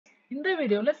இந்த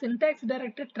வீடியோல syntax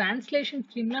directed translation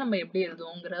scheme நம்ம எப்படி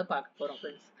எழுதுவோங்கிறத பார்க்க போறோம்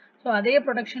friends. So அதே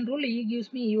production rule E gives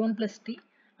me E1 plus T.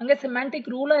 அங்க semantic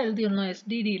rule எழுதியிருந்தோம்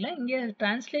SDDல. இங்க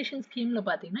translation schemeல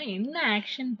பார்த்தீங்கன்னா என்ன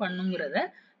action பண்ணுங்கிறத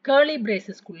curly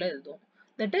braces குள்ள எழுதுவோம்.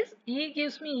 That is E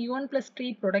gives me E1 plus T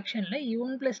productionல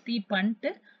E1 plus T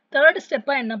பண்ணிட்டு third step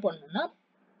என்ன பண்ணணும்னா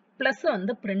plus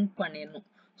வந்து print பண்ணிடணும்.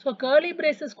 So curly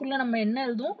braces குள்ள நம்ம என்ன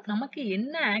எழுதுவோம்? நமக்கு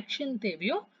என்ன action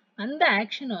தேவையோ அந்த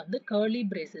action வந்து curly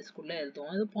braces குள்ள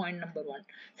எழுதுவோம். அது point number 1.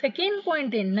 Second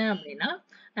point என்ன அப்படின்னா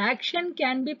action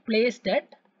can be placed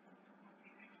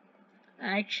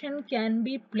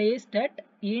at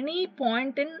any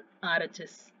point in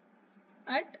RHS.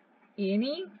 At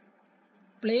any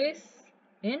place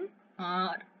in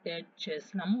RHS.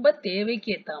 நம்ம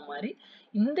தேவைக்கு ஏத்த மாதிரி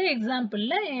இந்த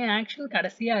எக்ஸாம்பிள்ல என் ஆக்ஷன்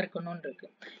கடைசியா இருக்கணும்னு இருக்கு.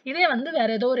 இதே வந்து வேற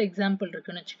ஏதோ ஒரு எக்ஸாம்பிள்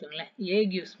இருக்குன்னு வச்சுக்கோங்களேன். A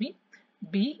gives me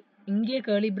B, இங்கே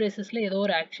curly bracesல ஏதோ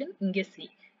ஒரு ஆக்ஷன், இங்கே C.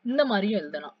 இந்த மாதிரியும்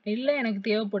எழுதலாம். இல்ல எனக்கு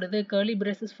தேவைப்படுது curly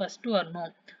braces first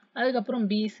வரணும், அதுக்கப்புறம்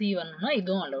B, C வரணும்னா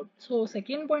இதுவும் allowed. So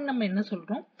second point நம்ம என்ன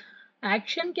சொல்றோம்?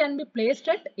 Action can be placed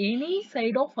at any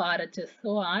side of RHS.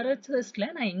 So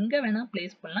RHSல நான் எங்க வேணா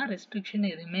place பண்ணலாம், restriction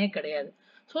எதுவுமே கிடையாது.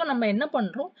 So நம்ம என்ன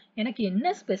பண்றோம்? எனக்கு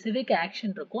என்ன specific action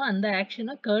இருக்கோ அந்த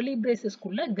actionஐ curly braces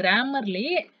குள்ள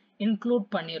grammarலயே include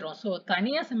பண்ணிடுறோம். So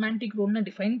தனியா semantic rule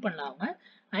define பண்ணாம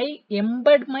I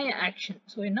embed my action.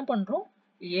 So என்ன பண்றோம்?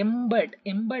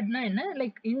 Embedனா என்ன?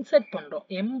 Like insert பண்றோம்.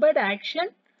 Embed action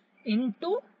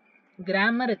into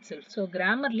grammar itself. So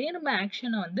grammarலயே நம்ம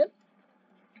actionஐ வந்து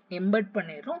embed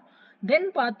பண்ணிடுறோம். Then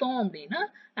பார்த்தோம் அப்படின்னா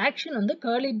action வந்து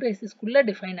curly braces குள்ள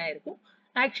define ஆயிருக்கும்.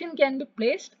 Action can be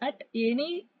placed at any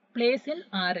place in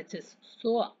RHS. So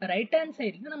right hand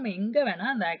sideல நம்ம எங்க வேணா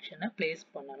அந்த actionஐ place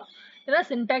பண்ணலாம். இதான்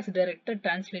syntax directed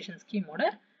translation scheme ஓட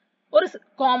ஒரு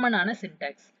common ஆன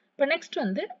syntax. இப்போ next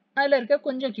வந்து அதுல இருக்க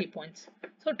கொஞ்சம் key points.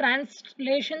 So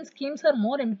translation schemes are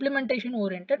more implementation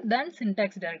oriented than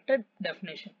syntax directed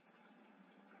definition.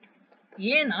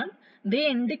 ஏனால் they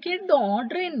indicate the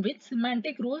order in which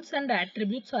semantic rules and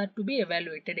attributes are to be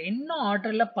evaluated. என்ன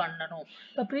ஆர்டர்ல பண்ணணும்?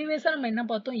 இப்போ ப்ரீவியஸா நம்ம என்ன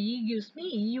பார்த்தோம்? E gives me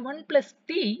E1 plus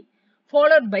T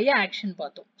followed by action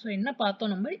பார்த்தோம். So என்ன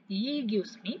பார்த்தோம் நம்ம? E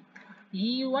gives me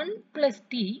E1 plus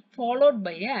T followed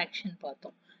by action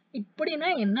பார்த்தோம்.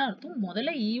 இப்படின்னா என்ன அர்த்தம்?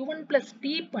 முதல்ல E1 plus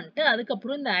T பண்ணிட்டு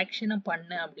அதுக்கப்புறம் இந்த ஆக்ஷனை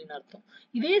பண்ணு அப்படின்னு அர்த்தம்.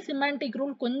 இதே semantic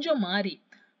rule கொஞ்சம் மாறி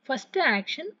first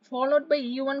action followed by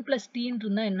E1 plus T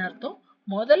இருந்தா என்ன அர்த்தம்?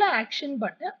 முதல்ல action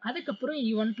பண்ணு அதுக்கப்புறம்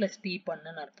E1 plus T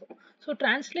பண்ணுன்னு அர்த்தம். So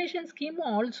translation scheme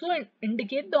also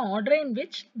indicate the order in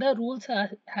which the rules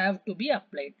have to be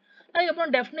applied.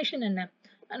 அதுக்கப்புறம் definition என்ன?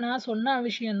 நான் சொன்ன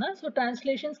விஷயம் தான். So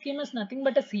translation scheme is nothing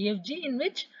but a CFG in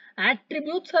which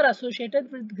attributes are associated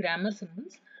with grammar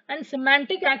symbols and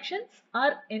semantic actions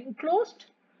are enclosed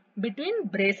between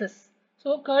braces.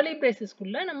 So curly braces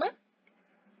குள்ள நம்ம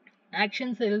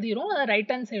actions எழுதிரும். அதை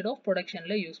right hand side of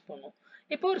productionல use பண்ணும்.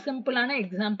 இப்போ ஒரு சிம்பிளான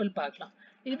example பார்க்கலாம்.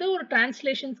 இது ஒரு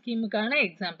translation schemeக்கான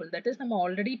எக்ஸாம்பிள். That is நம்ம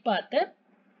already பார்த்த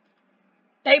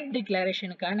type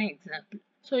declarationக்கான எக்ஸாம்பிள்.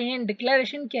 So ஏன்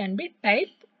declaration can be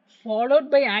type followed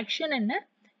by action என்ன?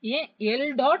 ஏன் L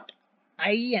dot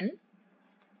in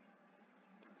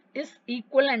is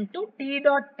equivalent to T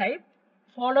dot type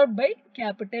followed by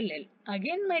capital L.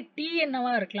 Again my T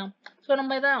என்னவா இருக்கலாம்? So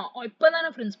நம்ம இதான்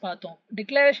இப்போதானே friends பார்த்தோம்.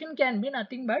 Declaration can be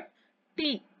nothing but T,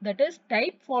 that is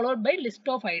type followed by list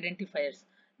of identifiers.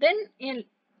 Then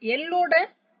L ஓட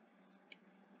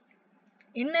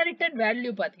inherited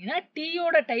value பார்த்தீங்கன்னா T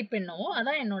ஓட type என்னவோ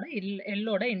அதான் என்னோட L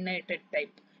ஓட inherited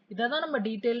type. இதை தான் நம்ம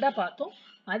டீட்டெயில்டா பார்த்தோம்.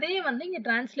 அதே வந்து இங்க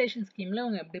translation schemeல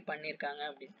அவங்க எப்படி பண்ணியிருக்காங்க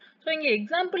அப்படின்னு. ஸோ இங்க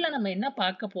எக்ஸாம்பிள்ல நம்ம என்ன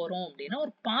பார்க்க போறோம் அப்படின்னா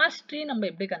ஒரு parse tree நம்ம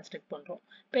எப்படி கன்ஸ்ட்ரக்ட் பண்றோம்.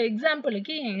 இப்போ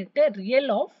எக்ஸாம்பிளுக்கு என்கிட்ட real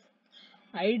of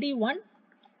ID1,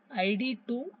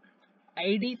 ID2,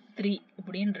 ID3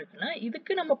 அப்படின்னு இருக்குன்னா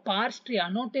இதுக்கு நம்ம parse tree,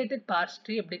 annotated parse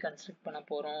tree எப்படி கன்ஸ்ட்ரக்ட் பண்ண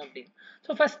போறோம் அப்படின்னு.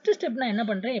 ஸோ ஃபர்ஸ்ட் ஸ்டெப் நான் என்ன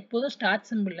பண்றேன்? எப்போதும் ஸ்டார்ட்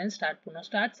சிம்பிள்ல ஸ்டார்ட் பண்ணுவோம்.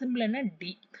 ஸ்டார்ட் சிம்பிள் என்ன?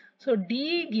 D. So D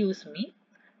gives me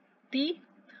T.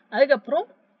 அதுக்கப்புறம்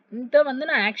இதை வந்து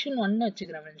நான் ஆக்ஷன் 1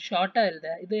 வச்சுக்கிறேன். ஷார்ட்டா எழுத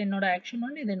இது என்னோட ஆக்ஷன்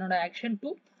 1, இது என்னோட ஆக்ஷன்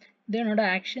 2, இது என்னோட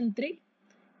ஆக்ஷன் 3,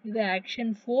 இது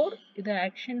ஆக்ஷன் 4, இது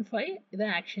ஆக்ஷன் 5, இது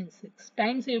ஆக்ஷன் 6.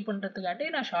 டைம் சேவ் பண்றதுக்காட்டி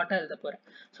நான் ஷார்ட்டா எழுத போறேன்.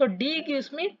 So D gives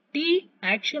me T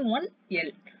action 1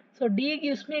 L. So D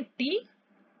gives me T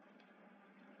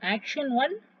action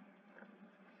 1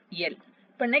 L.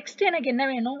 இப்போ நெக்ஸ்ட் எனக்கு என்ன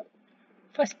வேணும்?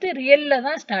 ஃபர்ஸ்ட் ரியல்ல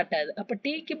தான் ஸ்டார்ட் ஆகுது. அப்போ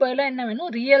Tக்கு பதிலா என்ன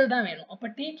வேணும்? ரியல் தான் வேணும். அப்போ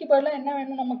Tக்கு பதிலா என்ன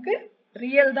வேணும்? நமக்கு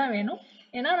ரியல் தான் வேணும்.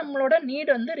 ஏன்னா நம்மளோட நீட்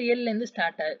வந்து ரியல்ல இருந்து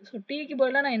ஸ்டார்ட் ஆகுது. ஸோ Tக்கு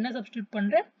பதிலா நான் என்ன சப்ஸ்டியூட்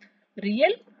பண்றேன்?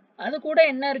 ரியல். அது கூட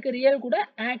என்ன இருக்கு? ரியல் கூட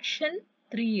ஆக்ஷன்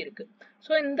 3 இருக்கு.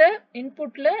 ஸோ இந்த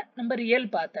இன்புட்ல நம்ம ரியல்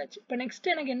பார்த்தாச்சு. இப்போ நெக்ஸ்ட்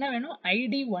எனக்கு என்ன வேணும்,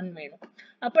 ID1 வேணும்.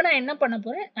 அப்போ நான் என்ன பண்ண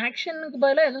போறேன், ஆக்ஷனுக்கு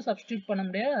பதிலாக எதுவும் சப்ஸ்டியூட் பண்ண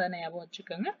முடியாது, அதை ஞாபகம்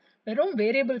வச்சுக்கோங்க. வெறும்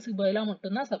வேரியபிள்ஸுக்கு பதிலாக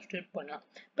மட்டும்தான் சப்ஸ்டியூட் பண்ணலாம்.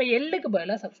 இப்போ எல்லுக்கு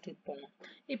பதிலாக சப்ஸ்டியூட் பண்ணலாம்.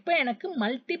 இப்போ எனக்கு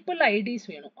மல்டிபிள் ஐடிஸ்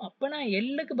வேணும். அப்போ நான்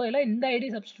எல்லுக்கு பதிலாக இந்த ஐடி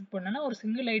சப்ஸ்டியூட் பண்ணேன்னா ஒரு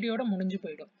சிங்கிள் ஐடியோட முடிஞ்சு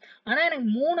போயிடும். ஆனால் எனக்கு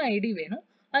 3 ஐடி வேணும்.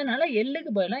 அதனால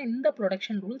எல்லுக்கு பதிலாக இந்த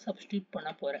ப்ரொடக்ஷன் ரூல் சப்ஸ்டியூட் பண்ண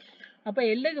போறேன். அப்போ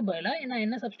எல்லுக்கு பதிலாக நான்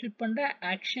என்ன சப்ஸ்டியூட் பண்றேன்,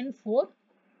 action 4,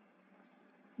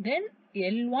 then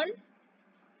L1,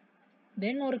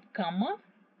 then ஒரு comma,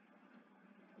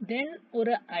 then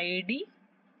ஒரு ID,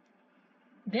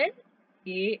 then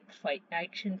A5,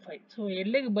 action 5. So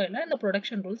எல்லுக்கு பதிலாக இந்த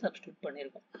ப்ரொடக்ஷன் ரூல் சப்ஸ்டியூட்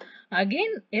பண்ணியிருக்கோம்.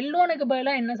 அகெயின் L1க்கு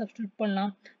பதிலாக என்ன சப்ஸ்டியூட்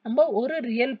பண்ணலாம், நம்ம ஒரு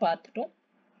ரியல் பார்த்துட்டோம்.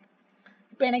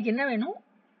 இப்போ எனக்கு என்ன வேணும்,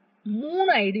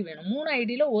 3 ஐடி வேணும். 3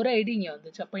 ஐடியில் ஒரு ஐடி இங்கே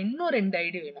வந்துச்சு. அப்போ இன்னும் 2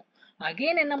 ஐடி வேணும்.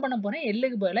 அகெயின் என்ன பண்ண போறேன்,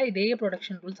 எல்லுக்கு பதிலாக இதே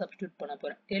ப்ரொடக்ஷன் ரூல் சப்ஸ்டியூட் பண்ண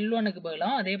போறேன். L1க்கு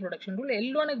பதிலாக அதே ப்ரொடக்ஷன் ரூல்,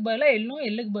 L1க்கு பதிலாக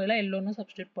எல்லுக்கு பதிலாக L1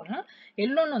 சப்ஸ்டியூட் பண்ணலாம்.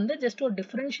 L1 வந்து ஜஸ்ட் ஒரு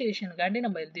டிஃபரன்ஷியேஷனுக்காண்டி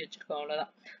நம்ம எழுதி வச்சிருக்கோம்,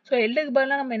 அவ்வளோதான். ஸோ எல்லுக்கு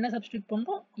பதிலாக நம்ம என்ன சப்ஸ்டியூட்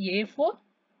பண்ணுறோம், A4,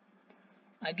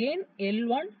 again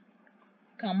L1,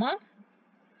 comma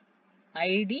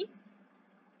ID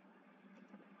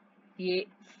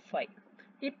A5.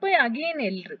 இப்போ அகெயின்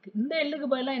எல் இருக்கு. இந்த எல்லுக்கு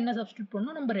பதிலாக என்ன சப்ஸ்டியூட்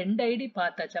பண்ணணும், நம்ம 2 ஐடி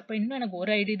பார்த்தாச்சு. அப்போ இன்னும் எனக்கு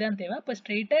ஒரு ஐடி தான் தேவை. இப்போ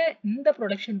ஸ்ட்ரெயிட்டாக இந்த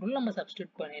ப்ரொடக்ஷன் ரூல் நம்ம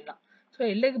சப்ஸ்டியூட் பண்ணிடலாம். ஸோ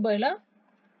எல்லுக்கு பதிலாக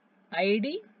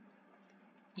ஐடி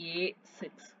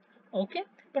A6. ஓகே,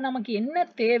 இப்போ நமக்கு என்ன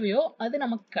தேவையோ அது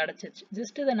நமக்கு கிடைச்சிச்சு.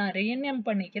 ஜஸ்ட் இதை நான் ரீநேம்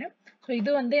பண்ணிக்கிறேன். ஸோ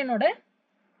இது வந்து என்னோட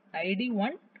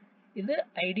ID1, இது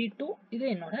ID2, இது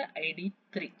என்னோட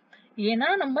ID3. ஏன்னா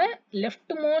நம்ம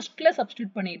லெஃப்ட் மோஸ்ட்ல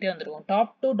சப்ஸ்டியூட் பண்ணிக்கிட்டே வந்துருக்கோம்.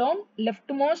 Top to down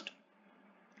left most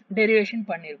derivation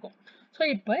பண்ணியிருக்கோம். ஸோ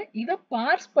இப்போ இதை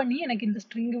பார்ஸ் பண்ணி எனக்கு இந்த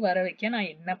ஸ்ட்ரிங் வர வைக்க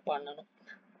நான் என்ன பண்ணணும்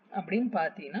அப்படின்னு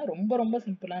பார்த்தீங்கன்னா, ரொம்ப ரொம்ப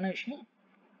சிம்பிளான விஷயம்.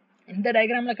 இந்த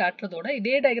டயக்ராமில் காட்டுறதோட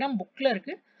இதே டயக்ராம் புக்கில்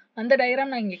இருக்குது. அந்த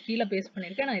டயக்ராம் நான் இங்கே கீழே பேஸ்ட்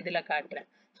பண்ணியிருக்கேன், நான் இதில் காட்டுறேன்.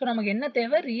 ஸோ நமக்கு என்ன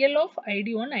தேவை, real of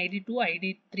ID1, ID2,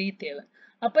 ID3 தேவை.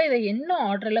 அப்போ இதை என்ன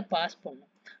ஆர்டரில் பாஸ்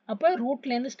பண்ணணும், அப்போ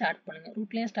ரூட்லேருந்து ஸ்டார்ட் பண்ணுங்கள்.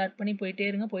 ரூட்லேருந்து ஸ்டார்ட் பண்ணி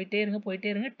போயிட்டே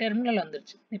இருங்க, டெர்மினல்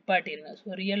வந்துருச்சு, நிப்பாட்டிடுங்க.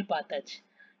 ஸோ ரியல் பார்த்தாச்சு.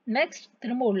 நெக்ஸ்ட்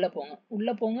திரும்ப உள்ளே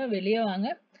போங்க, வெளியே வாங்க.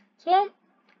 ஸோ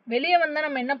வெளியே வந்தால்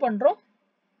நம்ம என்ன பண்ணுறோம்,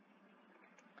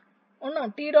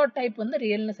 ஒன்றும் டி டாட் டைப் வந்து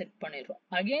ரியல்னு செட் பண்ணிடுறோம்.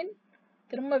 அகெயின்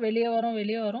திரும்ப வெளியே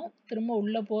வரோம், திரும்ப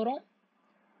உள்ளே போகிறோம்.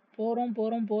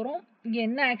 இங்கே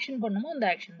என்ன ஆக்ஷன் பண்ணுமோ அந்த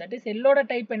ஆக்ஷன், தட் இஸ் எல்லோட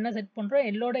டைப் என்ன செட் பண்ணுறோம்,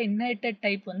 எல்லோட இன்ஹெரிட்டட்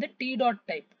டைப் வந்து D dot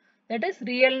type, that is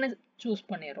ரியல்னு choose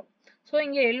பண்ணிடுறோம். ஸோ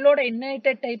இங்கே எல்லோட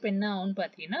இன்ஹெரிட்டட் டைப் என்ன ஆகும்னு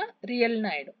பார்த்தீங்கன்னா ரியல்னு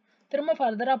ஆகிடும். திரும்ப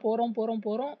ஃபர்தராக போகிறோம்,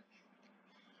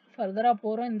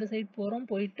 இந்த சைட்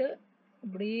போயிட்டு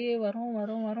அப்படியே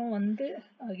வரோம் வந்து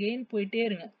அகெயின் போயிட்டே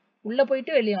இருங்க. உள்ளே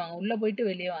போயிட்டு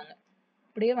வெளியே வாங்க.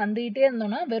 அப்படியே வந்துக்கிட்டே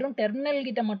இருந்தோம்னா வெறும் டெர்மினல்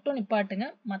கிட்ட மட்டும் நிப்பாட்டுங்க,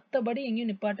 மற்றபடி எங்கேயும்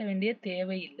நிப்பாட்ட வேண்டிய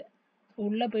தேவையில்லை.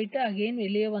 உள்ளே போயிட்டு அகெயின்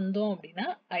வெளியே வந்தோம் அப்படின்னா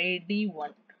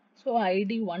ID1. ஸோ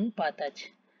ID1 பார்த்தாச்சு.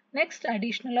 நெக்ஸ்ட்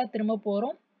அடிஷ்னலாக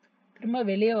திரும்ப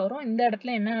வெளியே வரோம். இந்த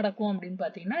இடத்துல என்ன நடக்கும் அப்படின்னு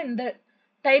பார்த்தீங்கன்னா, இந்த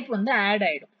டைப் வந்து ஆட்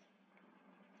ஆகிடும்,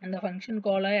 அந்த ஃபங்க்ஷன்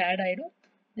காலாக ஆட் ஆகிடும்.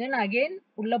 தென் அகெயின்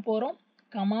உள்ளே போகிறோம்,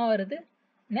 கமா வருது.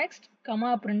 நெக்ஸ்ட் கமா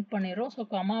பிரிண்ட் பண்ணிடுறோம். ஸோ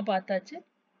கமா பார்த்தாச்சு.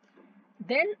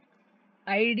 தென்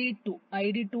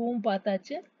ID2வும்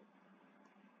பார்த்தாச்சு.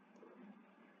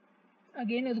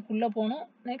 அகெயின் இதுக்குள்ளே போனோம்.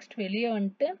 நெக்ஸ்ட் வெளியே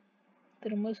வந்துட்டு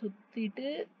திரும்ப சுற்றிட்டு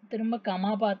திரும்ப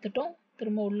கமா பார்த்துட்டோம்.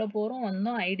 திரும்ப உள்ளே போகிறோம்,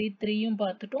 வந்தோம். ID3யும்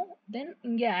பார்த்துட்டோம். தென்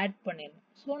இங்கே ஆட் பண்ணிடணும்.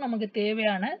 ஸோ நமக்கு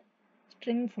தேவையான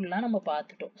ஸ்ட்ரிங் ஃபுல்லாக நம்ம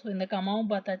பார்த்துட்டோம். ஸோ இந்த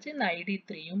கமாவும் பார்த்தாச்சு, இந்த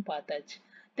ID3யும் பார்த்தாச்சு.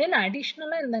 தென்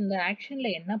அடிஷ்னலாக இந்த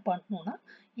ஆக்ஷனில் என்ன பண்ணணும்னா,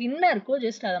 என்ன இருக்கோ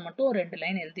ஜஸ்ட் அதை மட்டும் ஒரு 2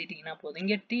 லைன் எழுதிட்டிங்கன்னா போதும்.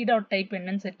 இங்கே டி டாட் டைப்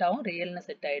என்னன்னு செட் ஆகும், ரியல்னு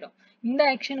செட் ஆகிடும். இந்த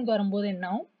ஆக்ஷனுக்கு வரும்போது என்ன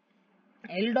ஆகும்,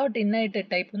 எல் டாட் இன்ஹெரிட்டட்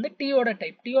டைப் வந்து டீயோட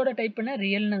டைப் என்ன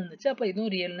ரியல்னு இருந்துச்சு, அப்போ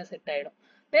இதுவும் ரியல்னு செட் ஆகிடும்.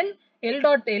 தென்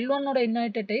L1ஓட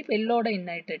இன்ஹெரிட்டட் டைப் எல்லோட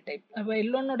இன்ஹெரிட்டட் டைப். அப்போ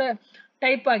L1ஓட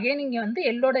டைப் அகெயின் இங்கே வந்து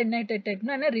எல்லோட இன்ஹெரிட்டட்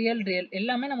டைப்னா என்ன, ரியல்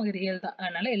எல்லாமே நமக்கு ரியல் தான்.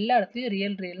 அதனால எல்லா இடத்துலையும்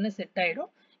ரியல்னு செட்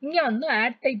ஆகிடும். இங்கே வந்து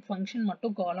ஆட் டைப் ஃபங்க்ஷன்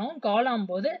மட்டும் கால்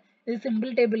ஆகும்போது இது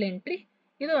சிம்பிள் டேபிள் என்ட்ரி,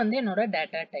 இது வந்து என்னோட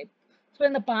டேட்டா டைப். ஸோ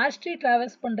இந்த பார்ஸ் ட்ரீ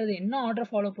ட்ராவர்ஸ் பண்ணுறது என்ன ஆர்டர்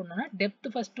ஃபாலோ பண்ணணும்னா டெப்த்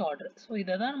ஃபர்ஸ்ட் ஆர்டர். ஸோ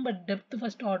இதை தான் நம்ம டெப்த்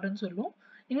ஃபர்ஸ்ட் ஆர்டர்னு சொல்லுவோம்.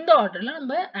 இந்த ஆர்டரில்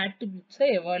நம்ம ஆட்ரிபியூட்ஸை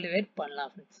எவாலுவேட் பண்ணலாம்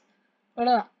ஃப்ரெண்ட்ஸ்.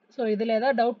 அவ்வளோதான். ஸோ இதில்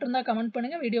ஏதாவது டவுட் இருந்தால் கமெண்ட்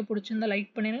பண்ணுங்கள். வீடியோ பிடிச்சிருந்தா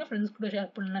லைக் பண்ணிடுங்க. ஃப்ரெண்ட்ஸ் கூட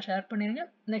ஷேர் பண்ணிடுங்க.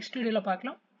 நெக்ஸ்ட் வீடியோவில்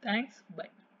பார்க்கலாம். Thanks, by.